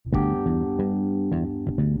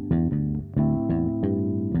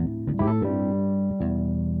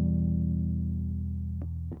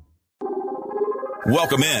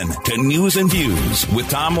Welcome in to News and Views with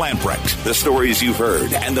Tom Lamprecht. The stories you've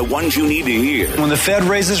heard and the ones you need to hear. When the Fed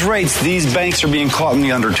raises rates, these banks are being caught in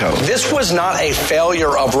the undertow. This was not a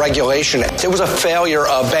failure of regulation. It was a failure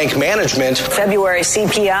of bank management. February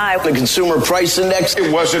CPI. The Consumer Price Index.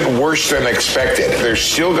 It wasn't worse than expected. They've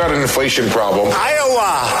still got an inflation problem.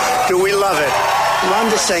 Iowa, do we love it?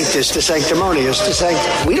 Ron DeSantis,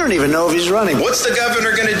 DeSanctimonious, we don't even know if he's running. What's the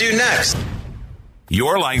governor going to do next?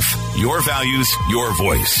 Your life, your values, your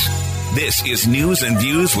voice. This is News and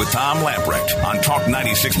Views with Tom Lamprecht on Talk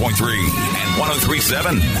 96.3 and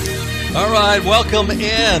 103.7. All right, welcome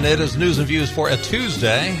in. It is News and Views for a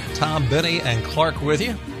Tuesday. Tom, Benny, and Clark with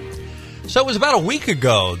you. So it was about a week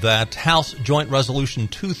ago that House Joint Resolution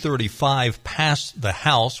 235 passed the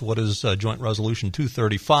House. What is Joint Resolution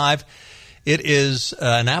 235? It is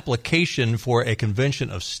an application for a convention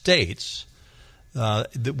of states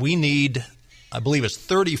that we need. I believe it's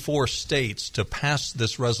 34 states to pass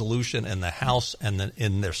this resolution in the House and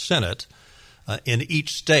in their Senate in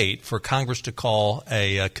each state for Congress to call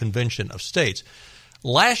a convention of states.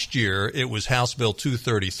 Last year, it was House Bill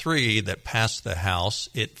 233 that passed the House.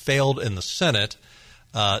 It failed in the Senate.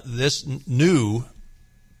 This new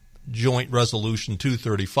Joint Resolution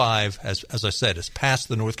 235, as I said, has passed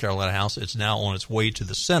the North Carolina House. It's now on its way to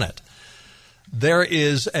the Senate. There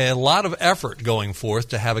is a lot of effort going forth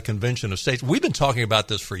to have a convention of states. We've been talking about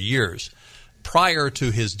this for years. Prior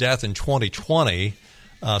to his death in 2020,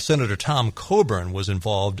 Senator Tom Coburn was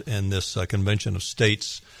involved in this convention of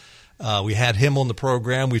states. We had him on the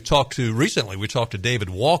program. We talked to David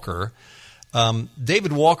Walker.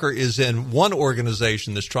 David Walker is in one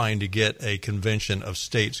organization that's trying to get a convention of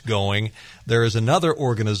states going. There is another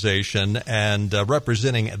organization, and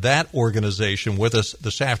representing that organization with us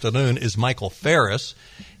this afternoon is Michael Farris.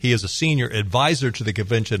 He is a senior advisor to the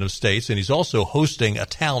Convention of States, and he's also hosting a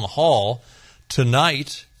town hall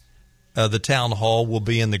tonight. The town hall will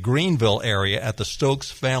be in the Greenville area at the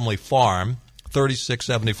Stokes Family Farm,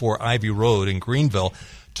 3674 Ivy Road in Greenville.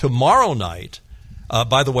 Tomorrow night,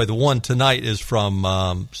 by the way, the one tonight is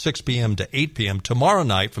from 6 p.m. to 8 p.m. Tomorrow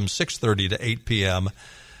night from 6:30 to 8 p.m.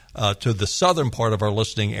 To the southern part of our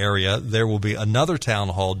listening area, there will be another town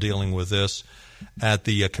hall dealing with this at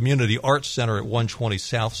the Community Arts Center at 120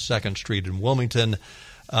 South 2nd Street in Wilmington.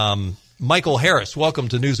 Michael Harris, welcome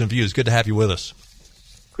to News and Views. Good to have you with us.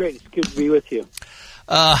 Great. It's good to be with you.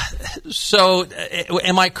 So,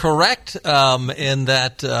 am I correct in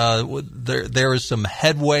that there is some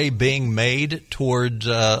headway being made towards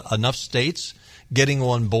enough states getting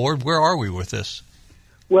on board? Where are we with this?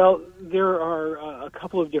 Well, there are a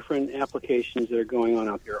couple of different applications that are going on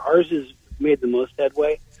out there. Ours has made the most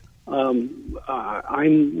headway. I'm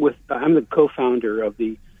the co-founder of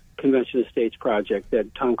the Convention of States project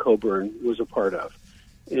that Tom Coburn was a part of,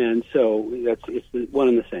 and so it's one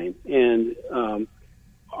and the same. And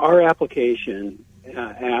our application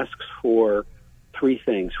asks for three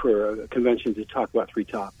things for a convention to talk about three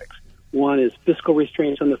topics. One is fiscal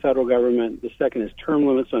restraints on the federal government. The second is term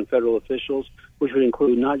limits on federal officials, which would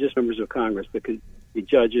include not just members of Congress, but could be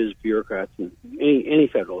judges, bureaucrats, and any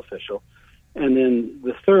federal official. And then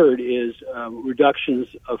the third is reductions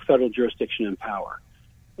of federal jurisdiction and power.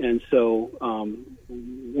 And so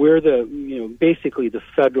we're basically the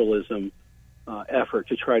federalism effort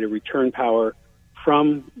to try to return power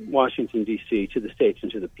from Washington, D.C. to the states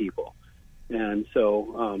and to the people. And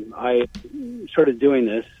so I started doing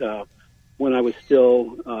this when I was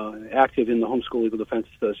still active in the Homeschool Legal Defense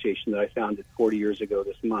Association that I founded 40 years ago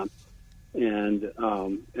this month. But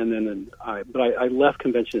I left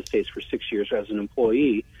Convention of States for 6 years as an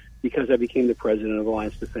employee because I became the president of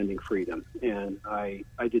Alliance Defending Freedom. And I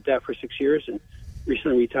did that for 6 years and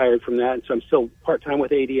recently retired from that. And so I'm still part-time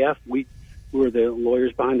with ADF. We were the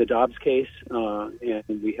lawyers behind the Dobbs case,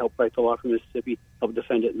 and we helped fight the law from Mississippi, helped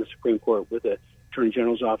defend it in the Supreme Court with the Attorney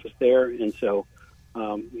General's office there. And so,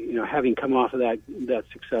 having come off of that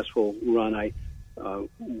successful run, I'm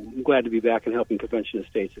glad to be back and helping Convention of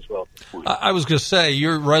States as well at this point. I was going to say,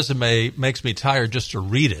 your resume makes me tired just to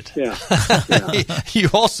read it. Yeah. You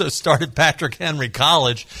also started Patrick Henry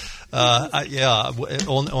College.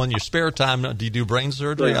 On your spare time, do you do brain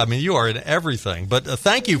surgery? Yeah. I mean, you are in everything. But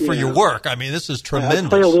thank you for your work. I mean, this is tremendous. I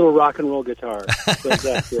play a little rock and roll guitar. But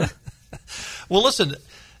that's it. Well, listen,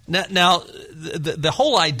 now the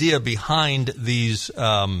whole idea behind these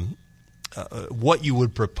what you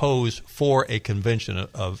would propose for a convention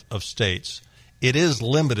of states, it is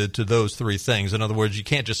limited to those three things. In other words, you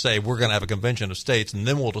can't just say we're going to have a convention of states and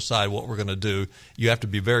then we'll decide what we're going to do. You have to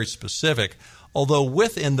be very specific. Although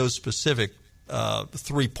within those specific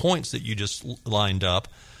 3 points that you just lined up,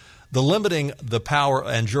 the limiting the power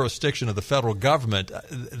and jurisdiction of the federal government,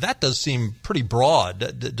 that does seem pretty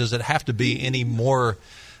broad. Does it have to be any more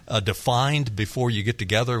defined before you get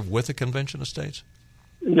together with a convention of states?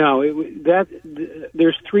 No,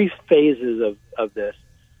 there's three phases of this.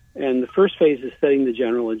 And the first phase is setting the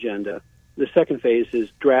general agenda. The second phase is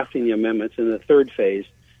drafting the amendments. And the third phase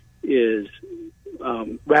is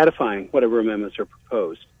ratifying whatever amendments are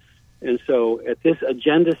proposed. And so at this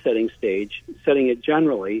agenda-setting stage, setting it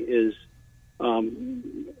generally is been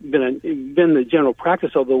the general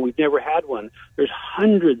practice, although we've never had one. There's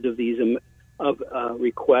hundreds of these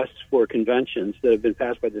requests for conventions that have been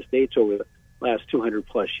passed by the states over the last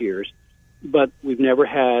 200-plus years, but we've never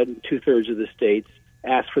had two-thirds of the states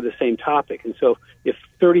ask for the same topic. And so if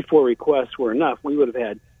 34 requests were enough, we would have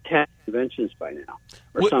had 10 conventions by now,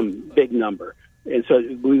 or some big number. And so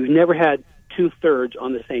we've never had two-thirds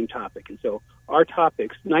on the same topic. And so our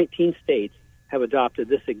topics, 19 states have adopted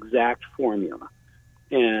this exact formula.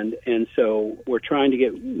 And so we're trying to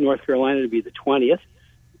get North Carolina to be the 20th,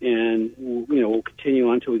 and we'll continue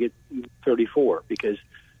on until we get 34, because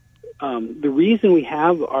the reason we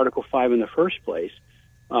have Article 5 in the first place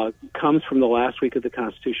comes from the last week of the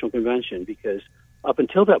Constitutional Convention, because up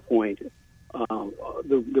until that point,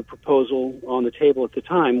 the proposal on the table at the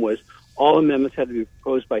time was all amendments had to be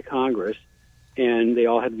proposed by Congress, and they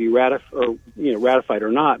all had to be ratified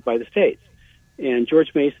or not by the states. And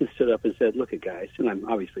George Mason stood up and said, "Look, guys," and I'm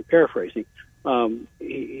obviously paraphrasing.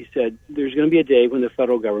 He said, "There's going to be a day when the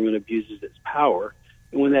federal government abuses its power,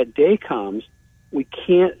 and when that day comes, we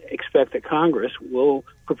can't expect that Congress will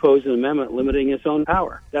propose an amendment limiting its own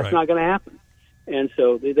power. That's not going to happen." And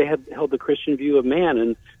so they had held the Christian view of man,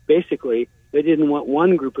 and basically they didn't want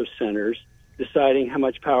one group of senators deciding how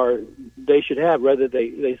much power they should have. Rather,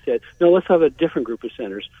 they said, no, let's have a different group of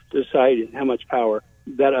senators decide how much power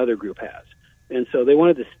that other group has. And so they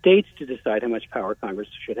wanted the states to decide how much power Congress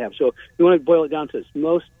should have. So you want to boil it down to its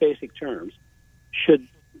most basic terms. Should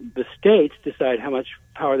the states decide how much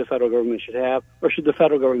power the federal government should have, or should the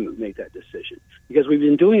federal government make that decision? Because we've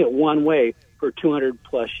been doing it one way for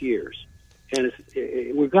 200-plus years, and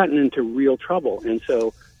we've gotten into real trouble. And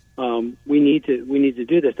so we need to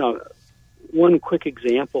do this. Now, one quick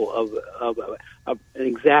example of an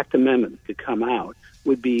exact amendment that could come out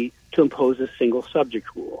would be to impose a single subject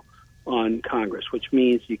rule on Congress, which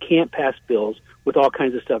means you can't pass bills with all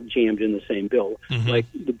kinds of stuff jammed in the same bill, like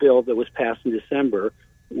the bill that was passed in December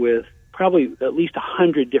with probably at least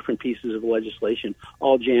 100 different pieces of legislation,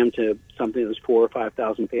 all jammed to something that was 4,000 or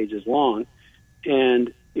 5,000 pages long.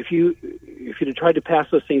 And if you'd have tried to pass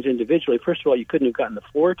those things individually, first of all, you couldn't have gotten the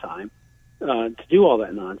floor time to do all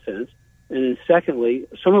that nonsense. And then secondly,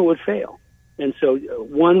 some of it would fail. And so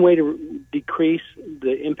one way to decrease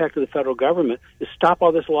the impact of the federal government is stop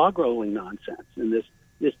all this log rolling nonsense and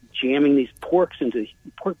this jamming these pork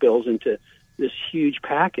bills into this huge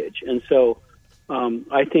package. And so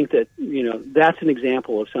I think that, that's an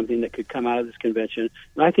example of something that could come out of this convention,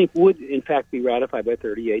 and I think would, in fact, be ratified by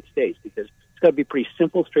 38 states, because it's got to be pretty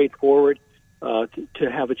simple, straightforward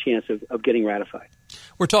to have a chance of getting ratified.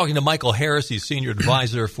 We're talking to Michael Harris. He's senior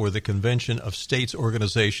advisor for the Convention of States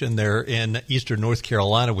organization. They're in eastern North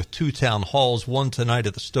Carolina with two town halls, one tonight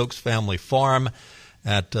at the Stokes Family Farm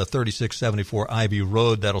at 3674 Ivy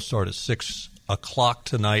Road. That'll start at 6 o'clock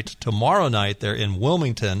tonight. Tomorrow night, they're in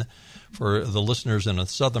Wilmington for the listeners in the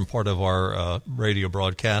southern part of our radio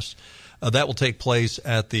broadcast. That will take place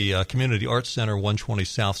at the Community Arts Center, 120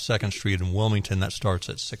 South 2nd Street in Wilmington. That starts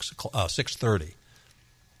at 6:30.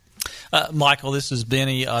 Michael, this is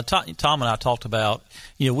Benny. Tom and I talked about,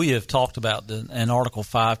 we have talked about an Article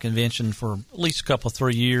 5 convention for at least a couple of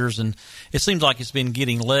 3 years, and it seems like it's been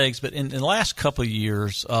getting legs. But in the last couple of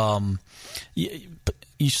years,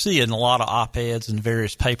 you see it in a lot of op-eds in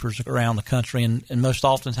various papers around the country, and most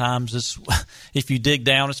oftentimes, if you dig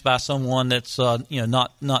down, it's by someone that's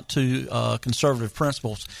not too conservative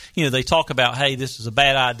principles. They talk about, hey, this is a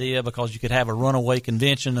bad idea because you could have a runaway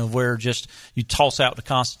convention of where just you toss out the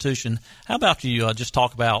Constitution. How about you just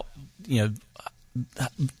talk about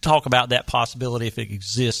that possibility if it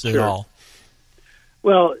exists at all?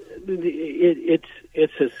 Well, it's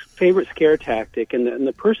his favorite scare tactic, and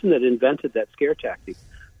the person that invented that scare tactic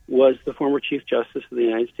was the former Chief Justice of the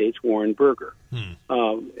United States, Warren Burger.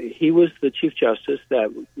 He was the Chief Justice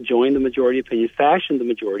that joined the majority opinion, fashioned the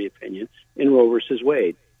majority opinion in Roe versus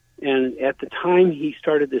Wade. And at the time he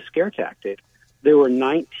started this scare tactic, there were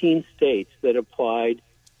 19 states that applied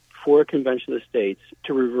for a convention of the states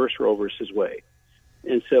to reverse Roe versus Wade.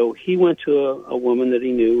 And so he went to a woman that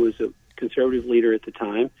he knew was a conservative leader at the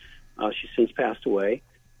time. She's since passed away,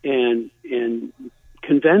 and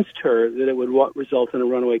convinced her that it would result in a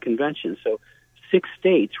runaway convention. So 6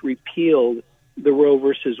 states repealed the Roe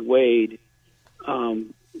versus Wade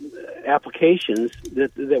applications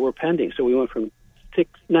that were pending. So we went from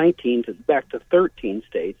 19 to back to 13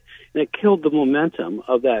 states, and it killed the momentum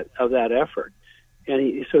of that effort.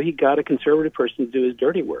 And so he got a conservative person to do his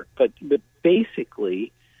dirty work. But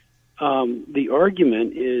basically, the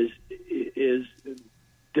argument is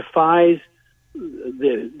defies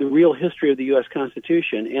the real history of the U.S.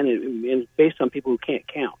 Constitution, and it's based on people who can't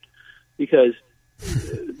count. Because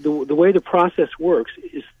the way the process works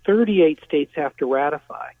is 38 states have to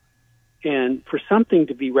ratify. And for something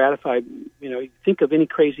to be ratified, think of any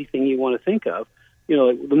crazy thing you want to think of.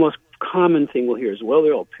 The most common thing we'll hear is, well,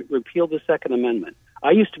 they'll repeal the Second Amendment.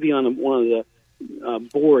 I used to be on one of the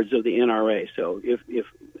boards of the NRA, so if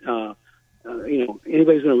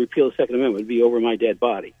anybody's going to repeal the Second Amendment, it would be over my dead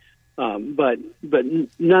body. But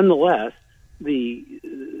nonetheless,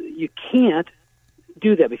 you can't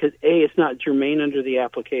do that because A, it's not germane under the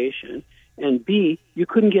application, and B, you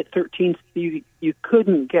couldn't get 38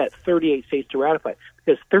 states to ratify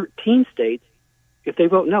because 13 states, if they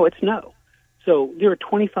vote no, it's no. So there are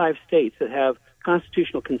 25 states that have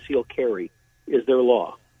constitutional concealed carry is their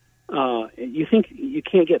law. You think you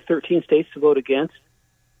can't get 13 states to vote against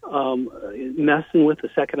messing with the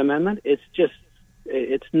Second Amendment? It's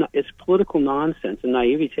political nonsense and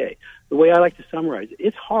naivete. The way I like to summarize it,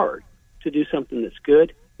 it's hard to do something that's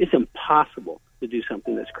good. It's impossible to do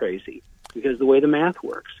something that's crazy because the way the math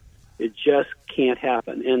works, it just can't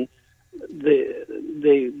happen. And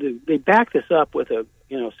they back this up with a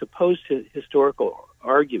supposed historical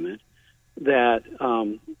argument that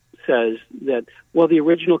says that, well, the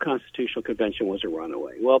original Constitutional Convention was a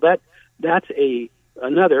runaway. Well, that's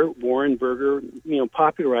another Warren Burger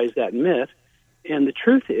popularized that myth, and the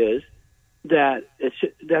truth is that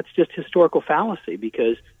that's just historical fallacy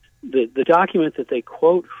because the document that they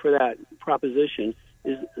quote for that proposition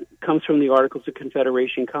comes from the Articles of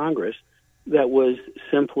Confederation Congress that was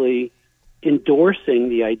simply endorsing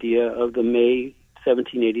the idea of the May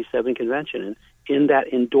 1787 convention. And in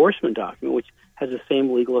that endorsement document, which has the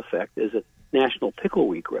same legal effect as a National Pickle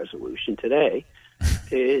Week resolution today,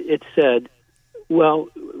 it said, well,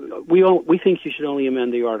 we think you should only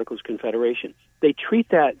amend the Articles of Confederation. They treat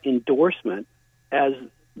that endorsement as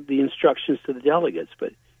the instructions to the delegates,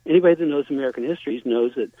 but anybody that knows American history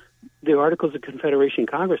knows that the Articles of Confederation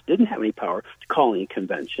Congress didn't have any power to call any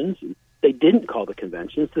conventions. They didn't call the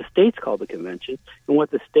conventions. The states called the conventions. And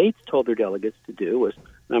what the states told their delegates to do was,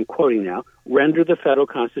 and I'm quoting now, render the federal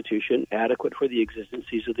Constitution adequate for the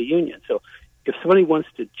exigencies of the Union. So if somebody wants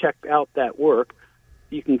to check out that work,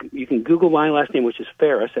 you can Google my last name, which is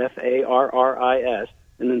Farris, Farris,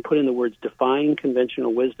 and then put in the words defying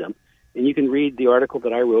conventional wisdom. And you can read the article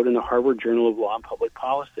that I wrote in the Harvard Journal of Law and Public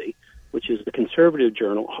Policy, which is the conservative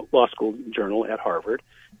law school journal at Harvard.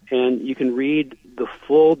 And you can read the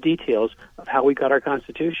full details of how we got our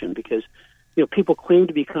Constitution because, people claim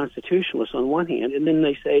to be constitutionalists on one hand, and then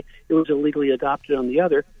they say it was illegally adopted on the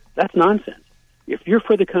other. That's nonsense. If you're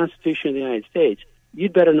for the Constitution of the United States,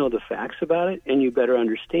 you'd better know the facts about it, and you better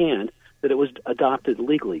understand that it was adopted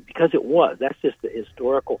legally because it was. That's just the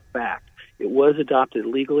historical fact. It was adopted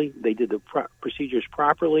legally. They did the procedures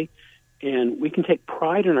properly, and we can take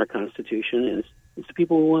pride in our Constitution, and it's the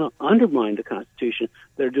people who want to undermine the Constitution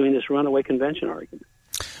that are doing this runaway convention argument.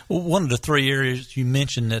 Well, one of the 3 areas you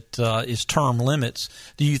mentioned that is term limits.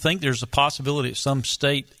 Do you think there's a possibility that some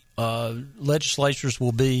state legislatures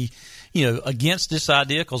will be, against this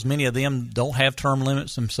idea because many of them don't have term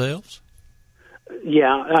limits themselves?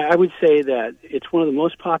 Yeah, I would say that it's one of the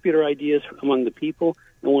most popular ideas among the people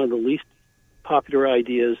and one of the least popular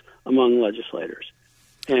ideas among legislators.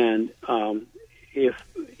 And if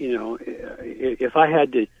I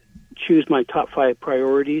had to choose my top 5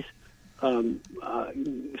 priorities,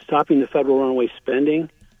 stopping the federal runaway spending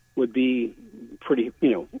would be pretty,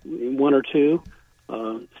 1 or 2.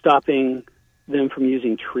 Stopping them from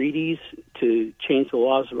using treaties to change the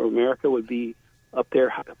laws of America would be up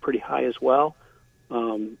there pretty high as well.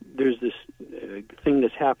 There's this thing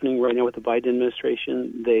that's happening right now with the Biden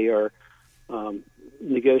administration. They are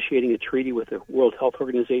negotiating a treaty with the World Health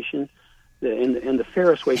Organization. And the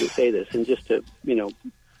fairest way to say this, and just to,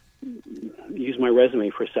 use my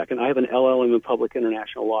resume for a second, I have an LLM in Public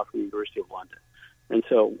International Law from the University of London. And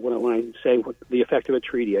so when I say the effect of a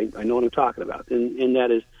treaty, I know what I'm talking about. And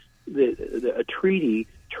that is a treaty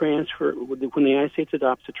transfer, when the United States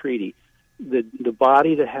adopts a treaty, the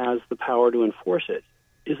body that has the power to enforce it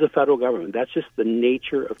is the federal government. That's just the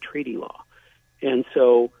nature of treaty law. And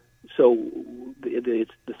so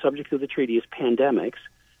it's the subject of the treaty is pandemics,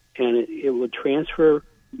 and it would transfer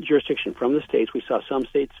jurisdiction from the states. We saw some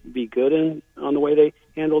states be good on the way they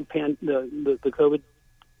handled the COVID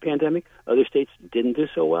pandemic. Other states didn't do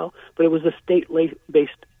so well, but it was a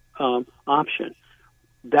state-based option.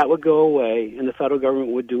 That would go away, and the federal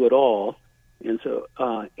government would do it all. And so,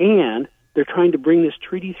 and they're trying to bring this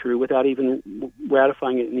treaty through without even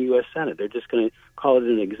ratifying it in the U.S. Senate. They're just going to call it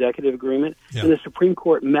an executive agreement. Yeah. And the Supreme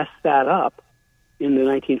Court messed that up in the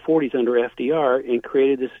 1940s under FDR and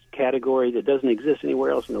created this category that doesn't exist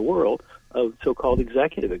anywhere else in the world of so-called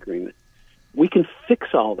executive agreement. We can fix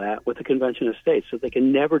all that with the Convention of States so they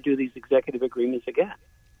can never do these executive agreements again.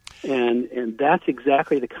 And that's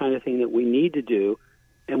exactly the kind of thing that we need to do,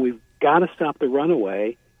 and we've got to stop the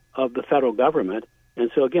runaway of the federal government.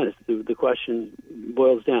 And so, again, the question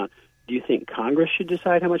boils down, do you think Congress should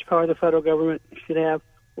decide how much power the federal government should have,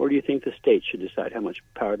 or do you think the states should decide how much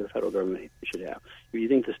power the federal government should have? If you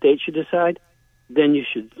think the states should decide, then you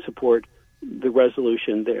should support the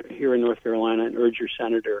resolution there, here in North Carolina and urge your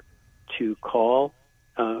senator to call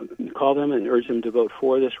them and urge them to vote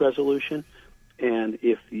for this resolution. And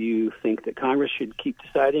if you think that Congress should keep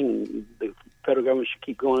deciding and the federal government should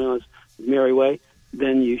keep going on its merry way,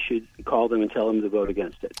 then you should call them and tell them to vote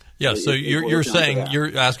against it. Yeah, so you're saying,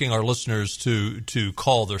 you're asking our listeners to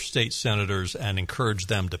call their state senators and encourage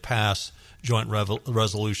them to pass Joint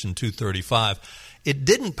Resolution 235. It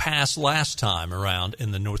didn't pass last time around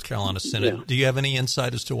in the North Carolina Senate. Yeah. Do you have any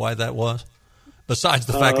insight as to why that was, besides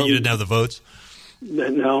the fact that you didn't have the votes?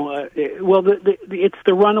 No. Well, it's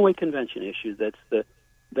the runaway convention issue that's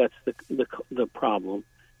the problem.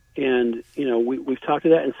 And, you know, we've talked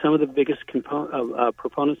about that, and some of the biggest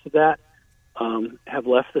proponents of that have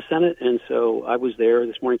left the Senate. And so I was there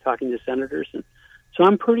this morning talking to senators. And so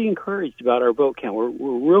I'm pretty encouraged about our vote count. We're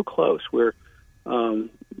real close. We're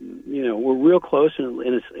real close, and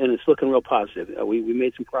it's looking real positive. We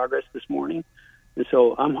made some progress this morning. And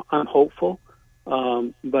so I'm hopeful.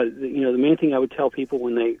 But, you know, the main thing I would tell people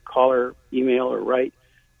when they call or email or write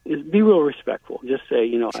is be real respectful. Just say,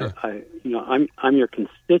 you know, sure. I'm your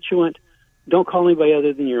constituent. Don't call anybody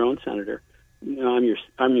other than your own senator. You know,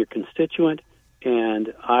 I'm your constituent,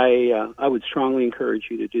 and I would strongly encourage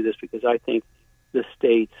you to do this because I think the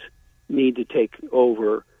states need to take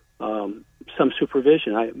over some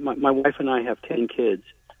supervision. My wife and I have 10 kids,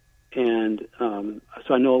 and so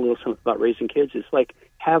I know a little something about raising kids. It's like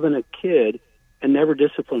having a kid and never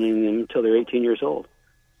disciplining them until they're 18 years old.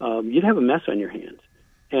 You'd have a mess on your hands.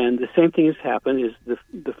 And the same thing has happened is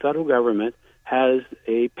the federal government has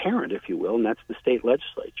a parent, if you will, and that's the state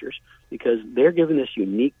legislatures, because they're given this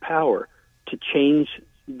unique power to change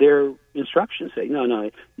their instructions. Say, no,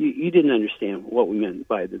 you didn't understand what we meant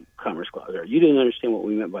by the Commerce Clause, or you didn't understand what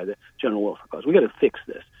we meant by the General Welfare Clause. We got to fix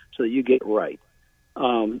this so that you get it right.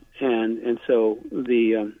 And so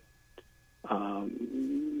the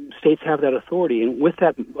states have that authority, and with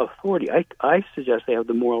that authority, I suggest they have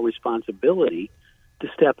the moral responsibility to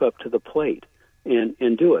step up to the plate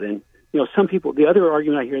and do it. And, you know, some people, the other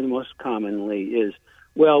argument I hear the most commonly is,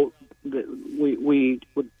 well, we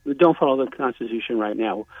don't follow the Constitution right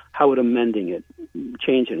now. How would amending it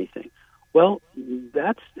change anything? Well,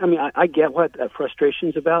 I get what that frustration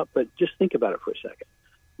is about, but just think about it for a second.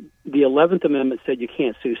 The 11th Amendment said you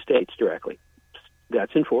can't sue states directly.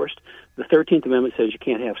 That's enforced. The 13th Amendment says you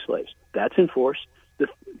can't have slaves. That's enforced. The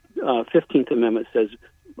 15th Amendment says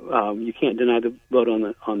you can't deny the vote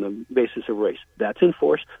on the basis of race. That's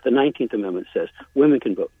enforced. The 19th Amendment says women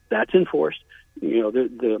can vote. That's enforced. You know, the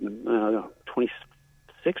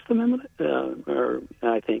 26th Amendment, or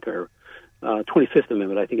 25th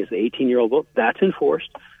Amendment, I think, is the 18-year-old vote. That's enforced.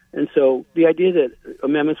 And so the idea that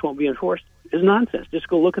amendments won't be enforced is nonsense. Just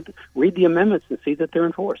go read the amendments and see that they're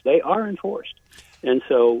enforced. They are enforced. And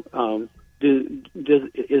so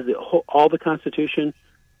is all the Constitution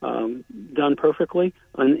done perfectly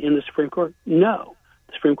in the Supreme Court? No.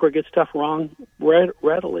 The Supreme Court gets stuff wrong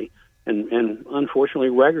readily and unfortunately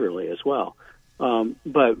regularly as well.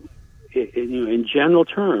 But in general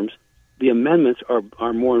terms, the amendments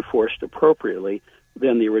are more enforced appropriately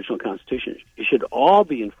than the original Constitution. It should all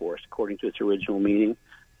be enforced according to its original meaning,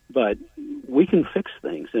 but we can fix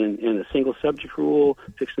things. And a single subject rule,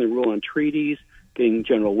 fixing the rule on treaties, getting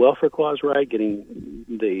General Welfare Clause right, getting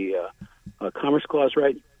the Commerce Clause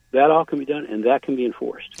right, that all can be done, and that can be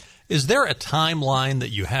enforced. Is there a timeline that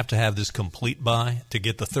you have to have this complete by to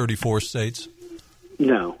get the 34 states?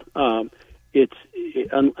 No.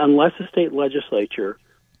 Unless the state legislature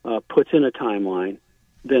puts in a timeline,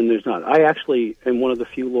 then there's not. I actually am one of the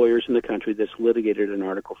few lawyers in the country that's litigated an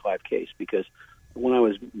Article 5 case because when I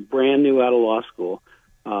was brand new out of law school,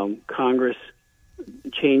 Congress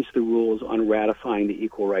changed the rules on ratifying the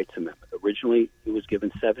Equal Rights Amendment. Originally, it was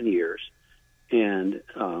given 7 years, and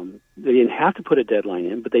they didn't have to put a deadline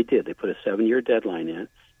in, but they did. They put a 7-year deadline in,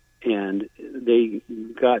 and they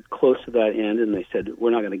got close to that end, and they said,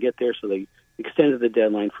 we're not going to get there, so they extended the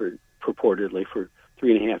deadline purportedly for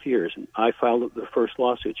 3.5 years. And I filed the first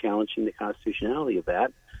lawsuit challenging the constitutionality of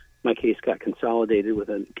that. My case got consolidated with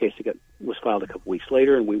a case that was filed a couple weeks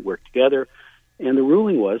later, and we worked together. And the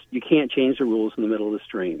ruling was you can't change the rules in the middle of the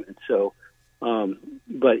stream. And so,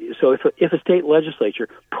 if a state legislature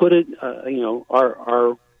put it,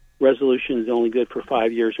 our resolution is only good for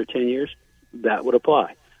 5 years or 10 years, that would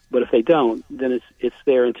apply. But if they don't, then it's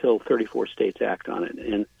there until 34 states act on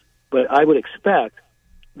it. But I would expect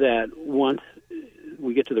that once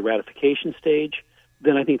we get to the ratification stage,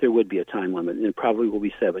 then I think there would be a time limit, and it probably will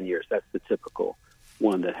be 7 years. That's the typical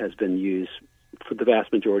one that has been used for the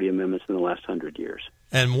vast majority of amendments in the last 100 years.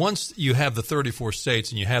 And once you have the 34 states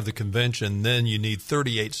and you have the convention, then you need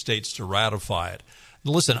 38 states to ratify it.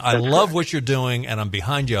 Listen, I love what you're doing, and I'm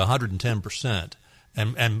behind you 110%.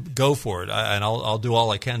 And go for it. I'll do all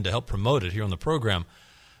I can to help promote it here on the program.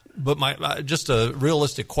 But just a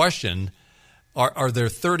realistic question: are there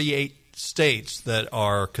 38 states that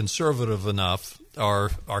are conservative enough, are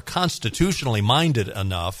constitutionally minded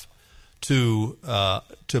enough to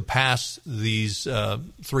pass these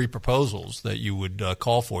 3 proposals that you would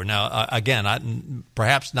call for? Now, again,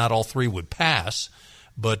 perhaps not all 3 would pass,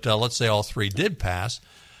 but let's say all 3 did pass.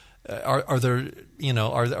 Are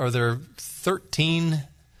there 13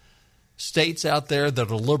 states out there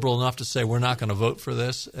that are liberal enough to say we're not going to vote for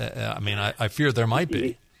this? I fear there might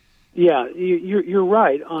be. Yeah, you're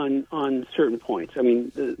right on certain points. I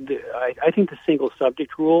mean, I think the single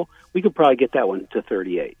subject rule, we could probably get that one to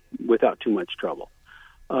 38 without too much trouble,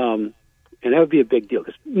 and that would be a big deal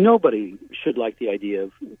because nobody should like the idea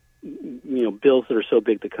of bills that are so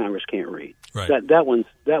big that Congress can't read. Right. That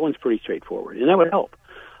one's pretty straightforward, and that would help.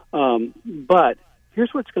 But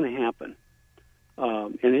here's what's going to happen,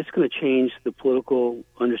 and it's going to change the political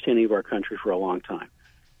understanding of our country for a long time.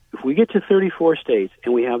 If we get to 34 states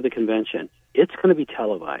and we have the convention, it's going to be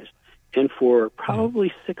televised. And for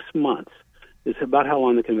probably 6 months, is about how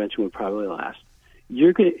long the convention would probably last,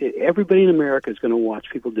 everybody in America is going to watch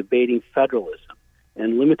people debating federalism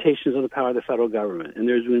and limitations on the power of the federal government. And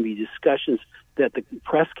there's going to be discussions that the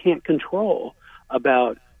press can't control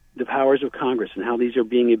about the powers of Congress and how these are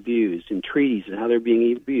being abused, and treaties and how they're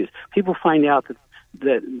being abused. People find out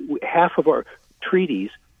that half of our treaties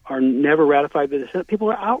are never ratified by the Senate. People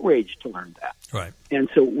are outraged to learn that. Right. And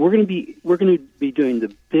so we're going to be doing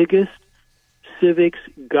the biggest civics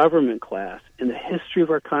government class in the history of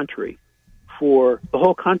our country for the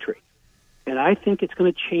whole country. And I think it's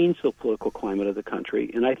going to change the political climate of the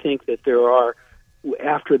country. And I think that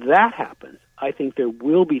after that happens, I think there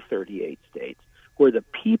will be 38 states where the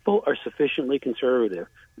people are sufficiently conservative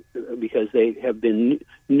because they have been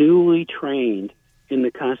newly trained in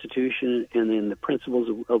the Constitution and in the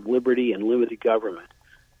principles of liberty and limited government.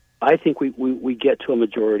 I think we get to a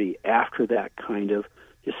majority after that kind of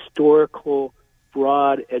historical,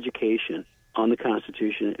 broad education on the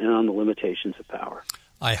Constitution and on the limitations of power.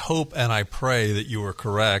 I hope and I pray that you are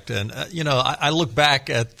correct. And, I look back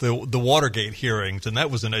at the Watergate hearings, and that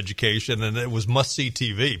was an education, and it was must-see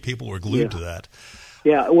TV. People were glued to that.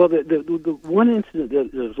 Yeah, well, the one incident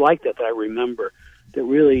that was like that I remember that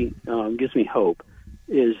really gives me hope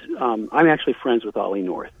is I'm actually friends with Ollie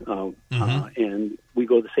North, and we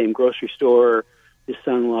go to the same grocery store. His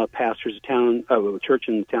son-in-law pastors a church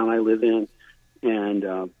in the town I live in, and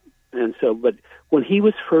so. But when he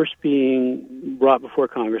was first being brought before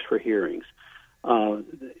Congress for hearings,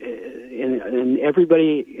 and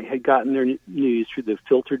everybody had gotten their news through the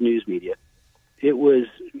filtered news media, it was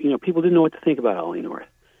people didn't know what to think about Ollie North.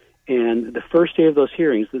 And the first day of those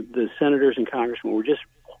hearings, the senators and congressmen were just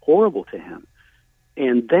horrible to him.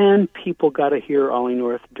 And then people got to hear Ollie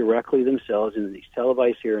North directly themselves in these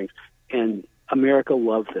televised hearings, and America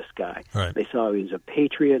loved this guy. Right. They saw he was a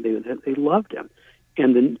patriot. They loved him,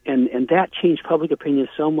 and that changed public opinion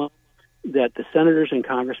so much that the senators and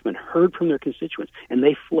congressmen heard from their constituents, and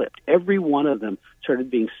they flipped. Every one of them started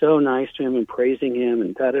being so nice to him and praising him,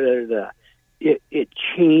 and da-da-da-da-da. It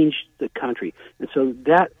changed the country. And so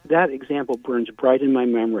that example burns bright in my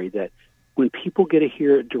memory, that when people get to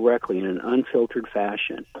hear it directly in an unfiltered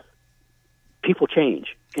fashion, people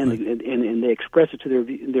change, and they express it to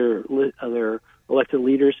their elected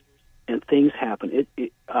leaders, and things happen.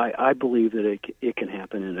 I believe that it can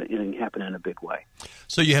happen and happen in a big way.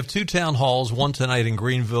 So you have 2 town halls, one tonight in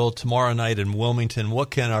Greenville, tomorrow night in Wilmington.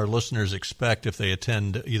 What can our listeners expect if they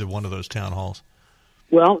attend either one of those town halls?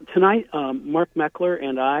 Well, tonight, Mark Meckler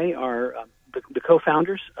and I are the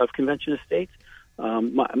co-founders of Convention Estates.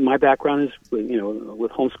 My background is,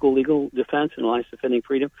 with Homeschool Legal Defense and Alliance Defending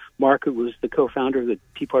Freedom. Mark was the co-founder of the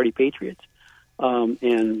Tea Party Patriots,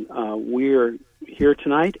 and we're here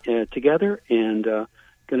tonight together and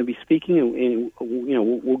going to be speaking. And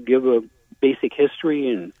we'll give a basic history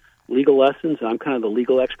and legal lessons. I'm kind of the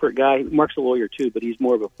legal expert guy. Mark's a lawyer too, but he's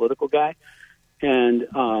more of a political guy. And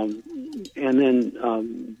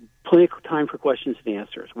then plenty of time for questions and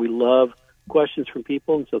answers. We love questions from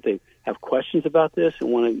people, and so if they have questions about this and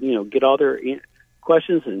want to, get all their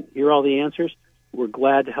questions and hear all the answers, we're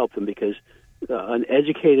glad to help them because an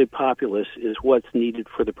educated populace is what's needed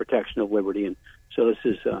for the protection of liberty. And so this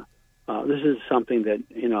is something that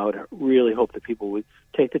I would really hope that people would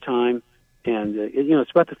take the time. And it's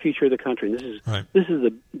about the future of the country. And this is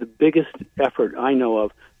the biggest effort I know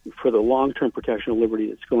of for the long-term protection of liberty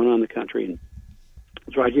that's going on in the country. And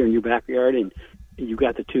it's right here in your backyard, and you've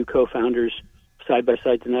got the two co-founders side by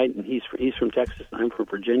side tonight. And he's from Texas, and I'm from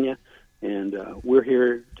Virginia, and we're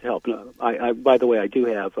here to help. I by the way, I do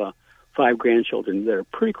have 5 grandchildren that are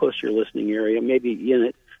pretty close to your listening area, maybe in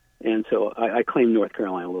it, and so I claim North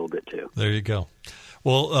Carolina a little bit too. There you go.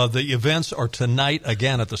 Well, the events are tonight,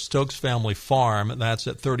 again, at the Stokes Family Farm. That's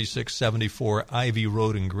at 3674 Ivy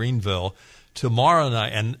Road in Greenville. Tomorrow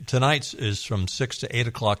night, and tonight's is from 6 to 8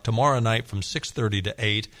 o'clock. Tomorrow night from 6:30 to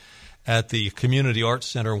 8 at the Community Arts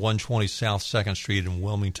Center, 120 South 2nd Street in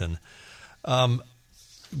Wilmington.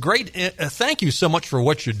 Great. Thank you so much for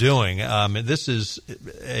what you're doing. This is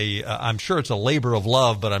I'm sure it's a labor of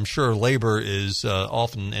love, but I'm sure labor is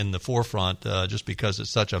often in the forefront just because it's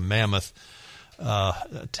such a mammoth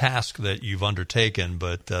task that you've undertaken.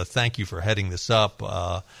 But thank you for heading this up.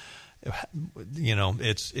 I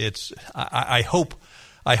hope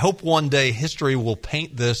one day history will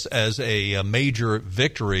paint this as a major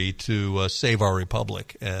victory to save our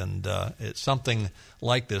republic, and it's something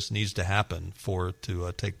like this needs to happen for it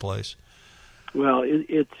to take place. Well,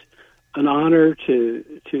 it's an honor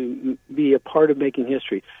to be a part of making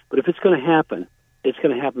history, but if it's going to happen, it's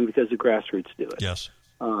going to happen because the grassroots do it. Yes.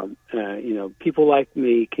 People like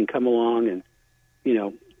me can come along and,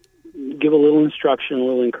 give a little instruction, a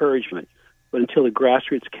little encouragement, but until the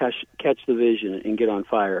grassroots catch the vision and get on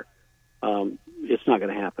fire, it's not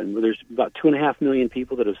going to happen. There's about 2.5 million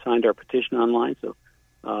people that have signed our petition online, so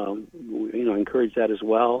encourage that as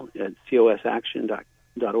well at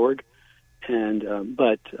cosaction.org. And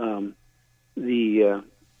but the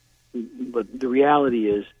reality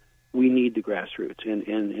is we need the grassroots,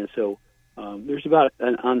 and so there's about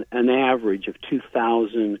an average of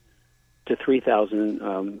 2,000 to 3,000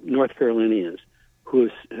 North Carolinians who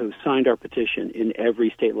have signed our petition in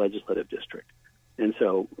every state legislative district, and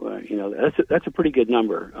so that's a pretty good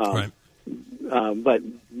number. Right. But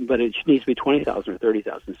it needs to be 20,000 or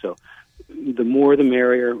 30,000. So the more the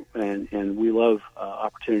merrier, and we love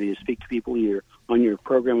opportunity to speak to people here on your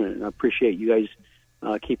program, and I appreciate you guys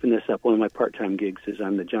keeping this up. One of my part-time gigs is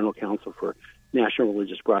I'm the general counsel for National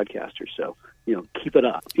Religious Broadcasters. So keep it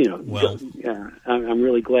up. Well, I'm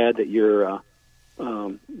really glad that you're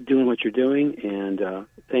doing what you're doing, and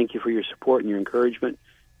thank you for your support and your encouragement.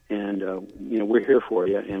 And we're here for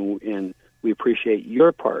you, and we appreciate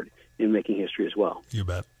your part in making history as well. You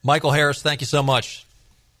bet. Michael Harris, thank you so much.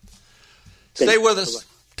 Stay with us. Bye-bye.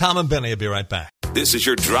 Tom and Benny will be right back. This is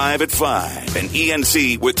your Drive at 5 and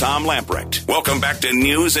ENC with Tom Lamprecht. Welcome back to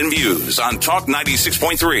News and Views on Talk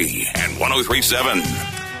 96.3 and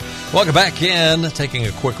 103.7. Welcome back in. Taking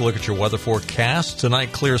a quick look at your weather forecast.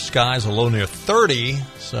 Tonight, clear skies, a low near 30.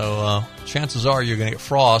 So chances are you're going to get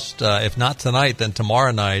frost. If not tonight, then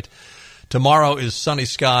tomorrow night. Tomorrow is sunny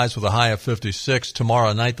skies with a high of 56.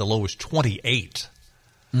 Tomorrow night, the low is 28.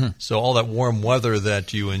 So all that warm weather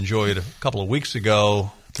that you enjoyed a couple of weeks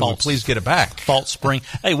ago, please get it back. False spring.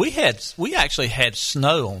 Hey, we actually had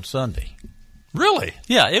snow on Sunday. Really?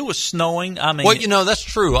 Yeah, it was snowing. I mean, well, that's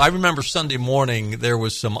true. I remember Sunday morning there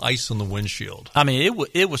was some ice on the windshield. I mean,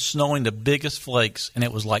 it was snowing the biggest flakes, and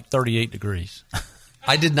it was like 38 degrees.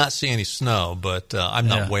 I did not see any snow, but I'm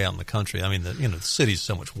not way out in the country. I mean, the city's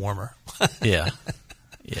so much warmer. Yeah.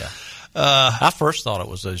 I first thought it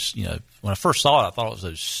was those. When I first saw it, I thought it was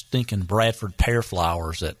those stinking Bradford pear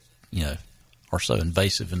flowers that are so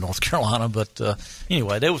invasive in North Carolina. But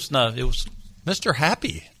anyway, there was no. It was Mr.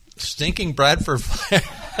 Happy. Stinking Bradford pear.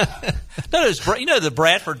 No, it was, the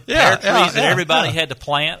Bradford pear trees that everybody had to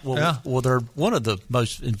plant. Well, they're one of the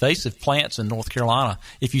most invasive plants in North Carolina.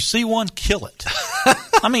 If you see one, kill it.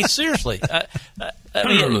 I mean, seriously. Not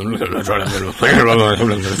only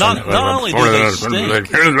do they stink,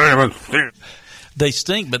 they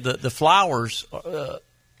stink, but the flowers,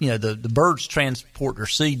 the birds transport their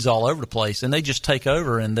seeds all over the place, and they just take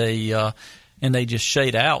over, and they just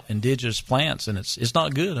shade out indigenous plants, and it's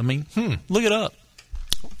not good. I mean, look it up.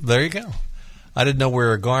 There you go. I didn't know we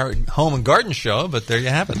were a home and garden show, but there you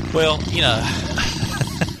have it. Well,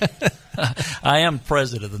 I am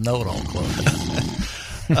president of the Know It All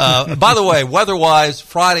Club. By the way, weather-wise,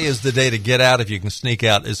 Friday is the day to get out. If you can sneak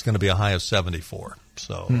out, it's going to be a high of 74.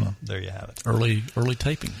 So there you have it. Early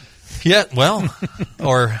taping. Yeah, well,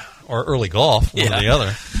 or early golf, one or the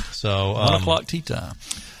other. So 1 o'clock tea time.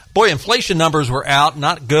 Boy, inflation numbers were out,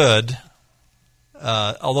 not good.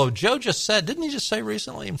 Although Joe just said, didn't he just say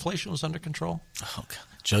recently inflation was under control? Oh, God.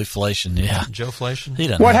 Joe-flation, yeah. Joe-flation? He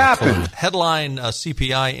doesn't What know happened? Headline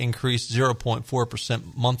CPI increased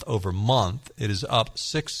 0.4% month over month. It is up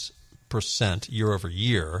 6% year over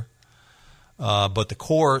year. But the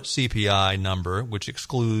core CPI number, which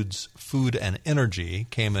excludes food and energy,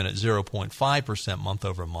 came in at 0.5% month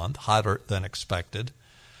over month, hotter than expected,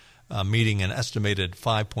 meeting an estimated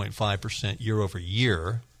 5.5% year over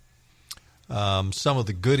year. Some of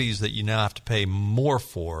the goodies that you now have to pay more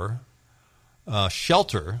for,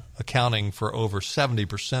 shelter accounting for over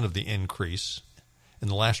 70% of the increase. In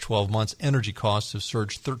the last 12 months, energy costs have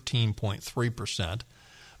surged 13.3%.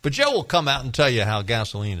 But Joe will come out and tell you how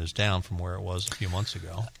gasoline is down from where it was a few months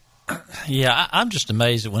ago. Yeah, I'm just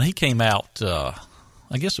amazed that when he came out,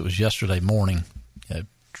 I guess it was yesterday morning,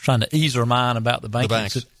 trying to ease our mind about the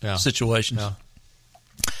banking situation. Yeah.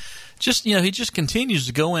 Just, he just continues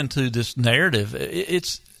to go into this narrative.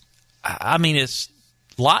 It's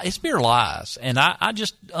mere lies. And I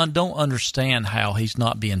just don't understand how he's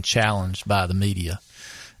not being challenged by the media.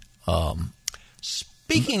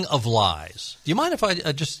 Speaking of lies, do you mind if I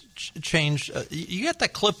just change? You got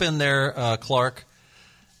that clip in there, Clark?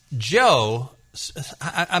 Joe,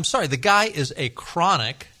 I'm sorry, the guy is a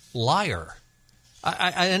chronic liar.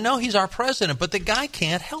 I know he's our president, but the guy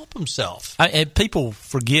can't help himself. And people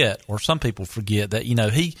forget, or some people forget, that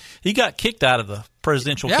he got kicked out of the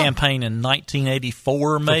presidential campaign in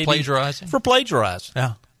 1984, maybe for plagiarizing.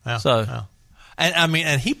 Yeah. So,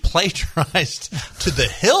 and he plagiarized to the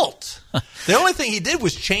hilt. The only thing he did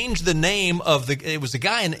was change the name of it was a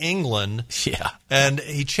guy in England. Yeah, and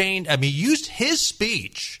he used his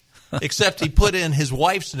speech. Except he put in his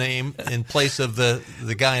wife's name in place of the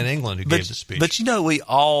guy in England who gave the speech. But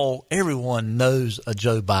everyone knows a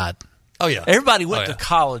Joe Biden. Oh, yeah. Everybody went to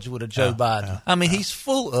college with a Joe Biden. Yeah. He's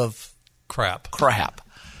full of crap.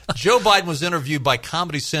 Joe Biden was interviewed by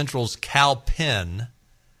Comedy Central's Kal Penn.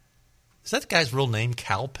 Is that the guy's real name,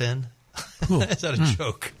 Kal Penn? Is that a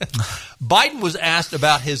joke? Biden was asked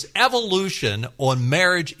about his evolution on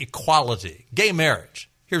marriage equality, gay marriage.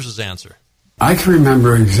 Here's his answer. I can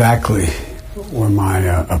remember exactly where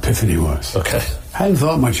my epiphany was. Okay. I hadn't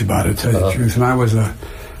thought much about it, to tell you the truth. And I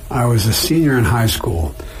was a senior in high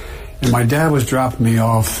school, and my dad was dropping me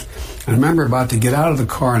off. And I remember about to get out of the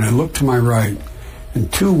car, and I looked to my right,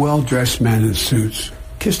 and two well-dressed men in suits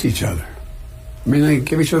kissed each other. They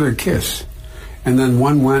gave each other a kiss. And then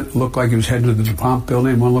one looked like he was heading to the DuPont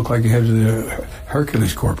building, and one looked like he headed to the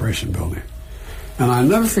Hercules Corporation building. And I'll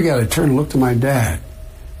never forget, I turned and looked at my dad.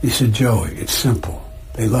 He said, Joey, it's simple.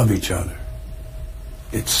 They love each other.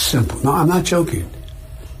 It's simple. No, I'm not joking.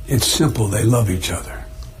 It's simple. They love each other.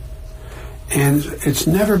 And it's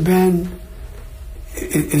never been,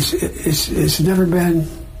 it's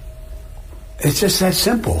just that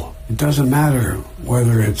simple. It doesn't matter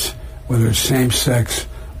whether it's same sex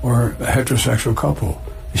or a heterosexual couple.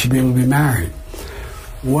 They should be able to be married.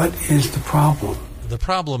 What is the problem? The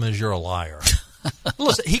problem is you're a liar.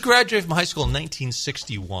 Listen, he graduated from high school in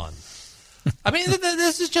 1961.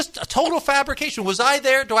 This is just a total fabrication. Was I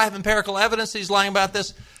there? Do I have empirical evidence that he's lying about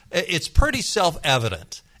this? It's pretty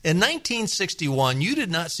self-evident. In 1961, you did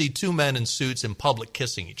not see two men in suits in public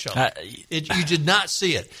kissing each other. You did not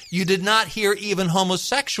see it. You did not hear even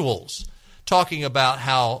homosexuals talking about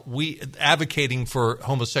how advocating for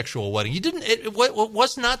homosexual wedding. You didn't. It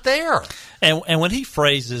was not there. And when he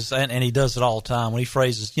phrases, and he does it all the time, when he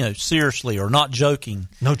phrases, seriously or not joking.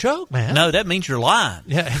 No joke, man. No, that means you're lying.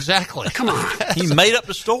 Yeah, exactly. Come on. He made up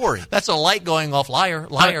the story. That's a light going off. Liar.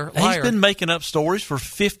 He's been making up stories for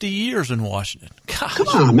 50 years in Washington. Gosh. Come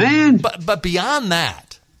on, man. But beyond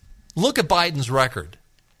that, look at Biden's record.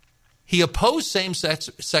 He opposed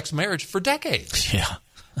same-sex marriage for decades. Yeah.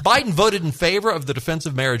 Biden voted in favor of the Defense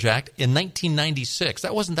of Marriage Act in 1996.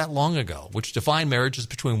 That wasn't that long ago, which defined marriages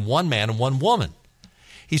between one man and one woman.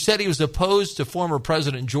 He said he was opposed to former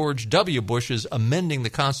President George W. Bush's amending the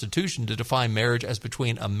Constitution to define marriage as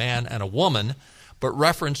between a man and a woman, but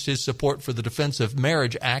referenced his support for the Defense of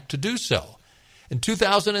Marriage Act to do so. In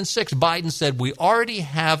 2006, Biden said, we already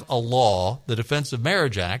have a law, the Defense of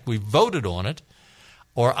Marriage Act. We voted on it,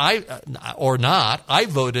 or not. I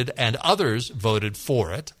voted and others voted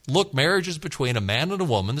for it. Look, marriage is between a man and a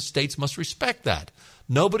woman. The states must respect that.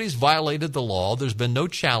 Nobody's violated the law. There's been no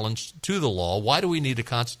challenge to the law. Why do we need a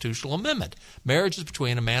constitutional amendment? Marriage is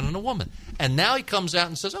between a man and a woman. And now he comes out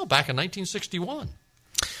and says, back in 1961.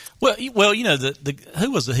 Well,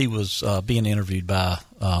 who was it he was being interviewed by?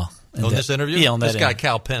 This interview? Yeah, on that this guy,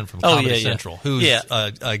 Cal Penn from Comedy Central, who's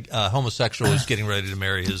a homosexual who's getting ready to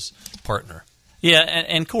marry his partner. Yeah,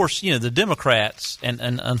 and of course, the Democrats and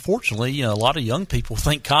unfortunately, a lot of young people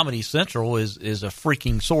think Comedy Central is a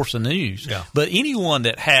freaking source of news. Yeah. But anyone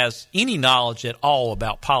that has any knowledge at all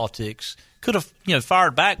about politics could have,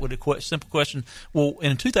 fired back with a simple question. Well,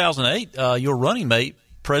 in 2008, your running mate,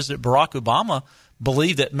 President Barack Obama,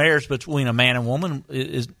 believed that marriage between a man and woman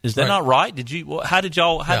is that not right? Did you? How did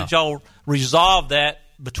y'all resolve that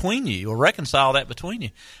between you or reconcile that between you?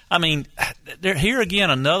 I mean, here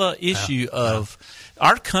again, another issue of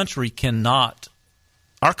our country cannot,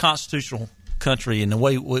 our constitutional country and the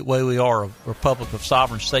way we are, a republic of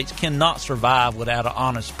sovereign states, cannot survive without an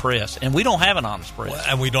honest press. And we don't have an honest press. Well,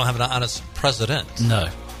 and we don't have an honest president. No.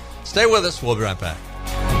 Stay with us. We'll be right back.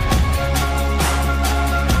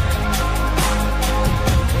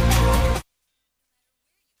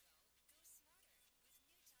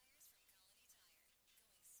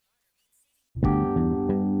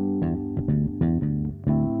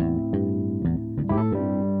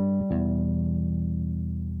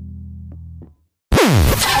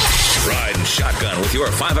 Shotgun with your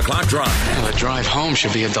 5 o'clock drive. Well, the drive home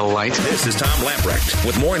should be a delight. This is Tom Lamprecht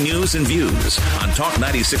with more news and views on Talk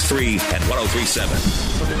 96.3 and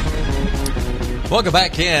 103.7. Welcome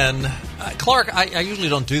back in. Clark, I usually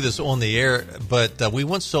don't do this on the air, but we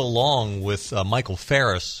went so long with Michael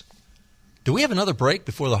Farris. Do we have another break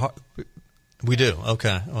before the... We do.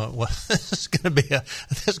 Okay. Well, this is going to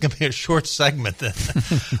be a short segment then.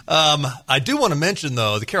 I do want to mention,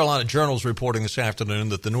 though, the Carolina Journal is reporting this afternoon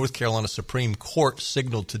that the North Carolina Supreme Court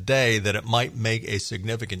signaled today that it might make a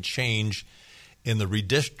significant change in the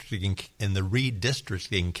redistricting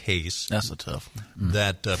case. That's a tough one.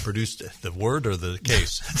 That produced the word or the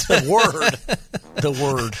case. The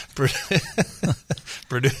word.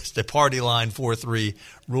 Produced a party line 4-3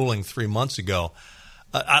 ruling 3 months ago.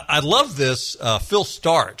 I love this. Phil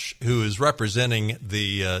Starch, who is representing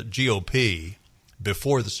the GOP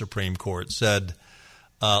before the Supreme Court, said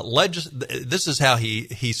this is how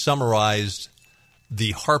he summarized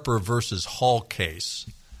the Harper versus Hall case,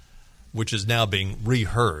 which is now being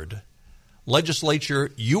reheard.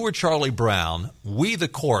 Legislature, you were Charlie Brown. We, the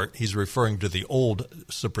court, he's referring to the old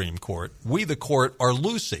Supreme Court, we, the court, are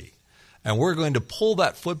Lucy. And we're going to pull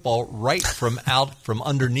that football right from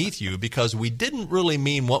underneath you because we didn't really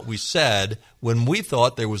mean what we said when we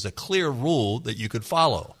thought there was a clear rule that you could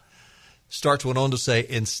follow. Starch went on to say,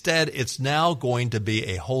 instead, it's now going to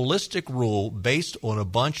be a holistic rule based on a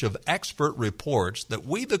bunch of expert reports that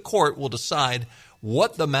we, the court, will decide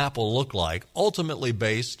what the map will look like, ultimately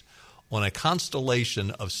based on a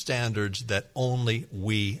constellation of standards that only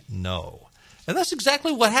we know. And that's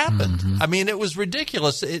exactly what happened. Mm-hmm. I mean, it was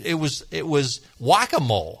ridiculous. It was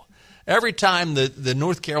whack-a-mole. Every time the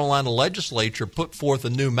North Carolina legislature put forth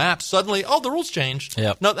a new map, suddenly, the rules changed.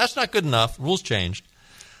 Yep. No, that's not good enough. Rules changed.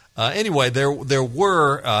 Anyway, there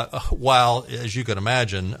were, while, as you can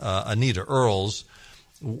imagine, Anita Earls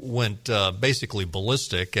went basically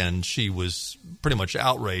ballistic, and she was pretty much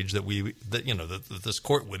outraged that this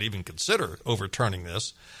court would even consider overturning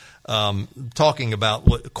this. Talking about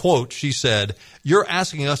what, quote, she said, "You're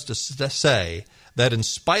asking us to say that in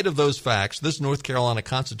spite of those facts, this North Carolina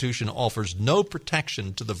Constitution offers no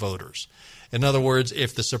protection to the voters." In other words,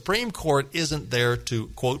 if the Supreme Court isn't there to,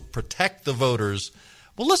 quote, protect the voters,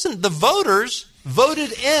 well, listen, the voters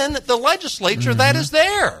voted in the legislature that is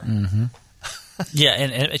there. Mm-hmm. Yeah,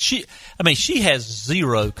 and she has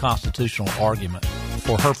zero constitutional argument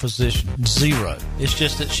for her position. Zero. It's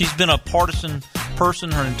just that she's been a partisan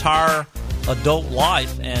person her entire adult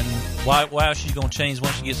life, and why is she going to change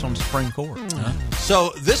once she gets on the Supreme Court? Huh? So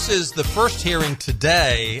this is the first hearing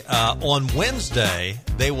today. On Wednesday,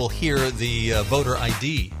 they will hear the voter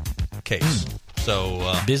ID case.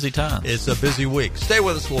 So busy time. It's a busy week. Stay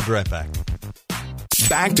with us. We'll be right back.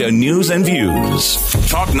 Back to news and views.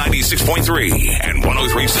 Talk 96.3 and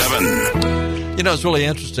 103.7. You know, it's really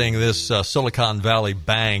interesting, this Silicon Valley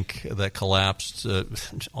bank that collapsed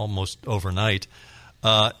almost overnight.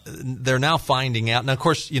 They're now finding out. Now, of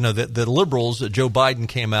course, the liberals, Joe Biden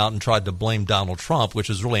came out and tried to blame Donald Trump, which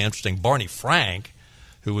is really interesting. Barney Frank,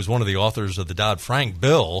 who was one of the authors of the Dodd-Frank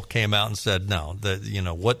bill, came out and said, no,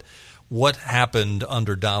 that what happened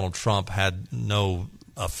under Donald Trump had no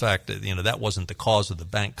effect. That wasn't the cause of the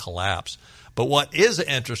bank collapse. But what is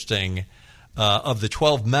interesting, of the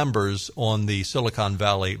 12 members on the Silicon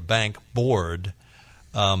Valley Bank board,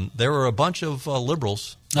 there were a bunch of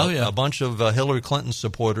liberals, a bunch of Hillary Clinton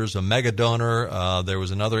supporters, a mega donor. There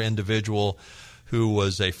was another individual who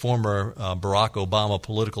was a former Barack Obama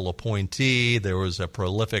political appointee. There was a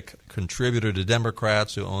prolific contributor to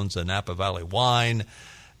Democrats who owns a Napa Valley wine.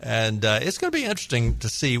 And it's going to be interesting to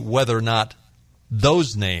see whether or not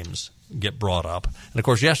those names get brought up. And, of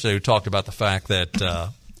course, yesterday we talked about the fact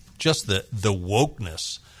that just the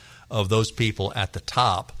wokeness of those people at the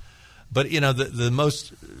top. But, the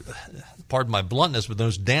most, pardon my bluntness, but the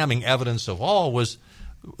most damning evidence of all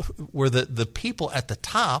were the people at the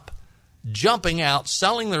top jumping out,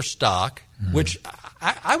 selling their stock, which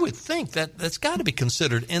I would think that's got to be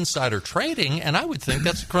considered insider trading, and I would think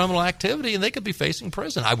that's a criminal activity, and they could be facing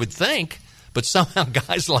prison, I would think. But somehow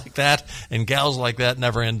guys like that and gals like that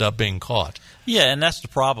never end up being caught. Yeah, and that's the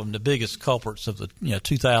problem. The biggest culprits of the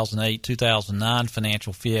 2008, 2009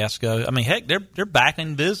 financial fiasco. I mean, heck, they're back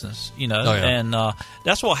in business, and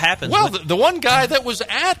that's what happens. Well, the one guy that was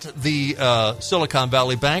at the Silicon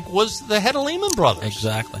Valley Bank was the head of Lehman Brothers.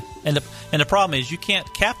 Exactly. And the problem is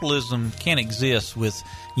capitalism can't exist with,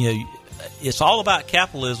 it's all about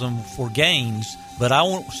capitalism for gains. But I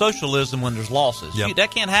want socialism when there's losses. Yep.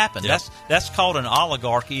 That can't happen. Yep. That's called an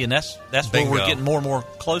oligarchy, and that's what we're getting more and more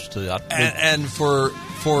close to. And for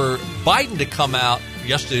Biden to come out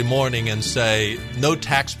yesterday morning and say no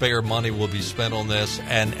taxpayer money will be spent on this,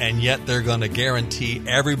 and yet they're going to guarantee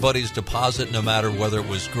everybody's deposit no matter whether it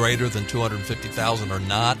was greater than $250,000 or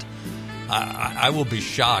not. I will be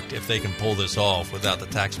shocked if they can pull this off without the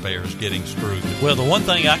taxpayers getting screwed. Well, the one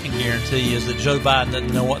thing I can guarantee is that Joe Biden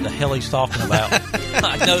doesn't know what the hell he's talking about.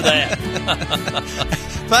 I know that.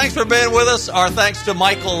 Thanks for being with us. Our thanks to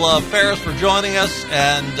Michael Ferris for joining us,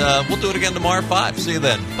 and we'll do it again tomorrow at 5. See you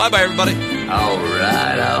then. Bye-bye, everybody. All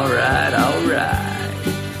right.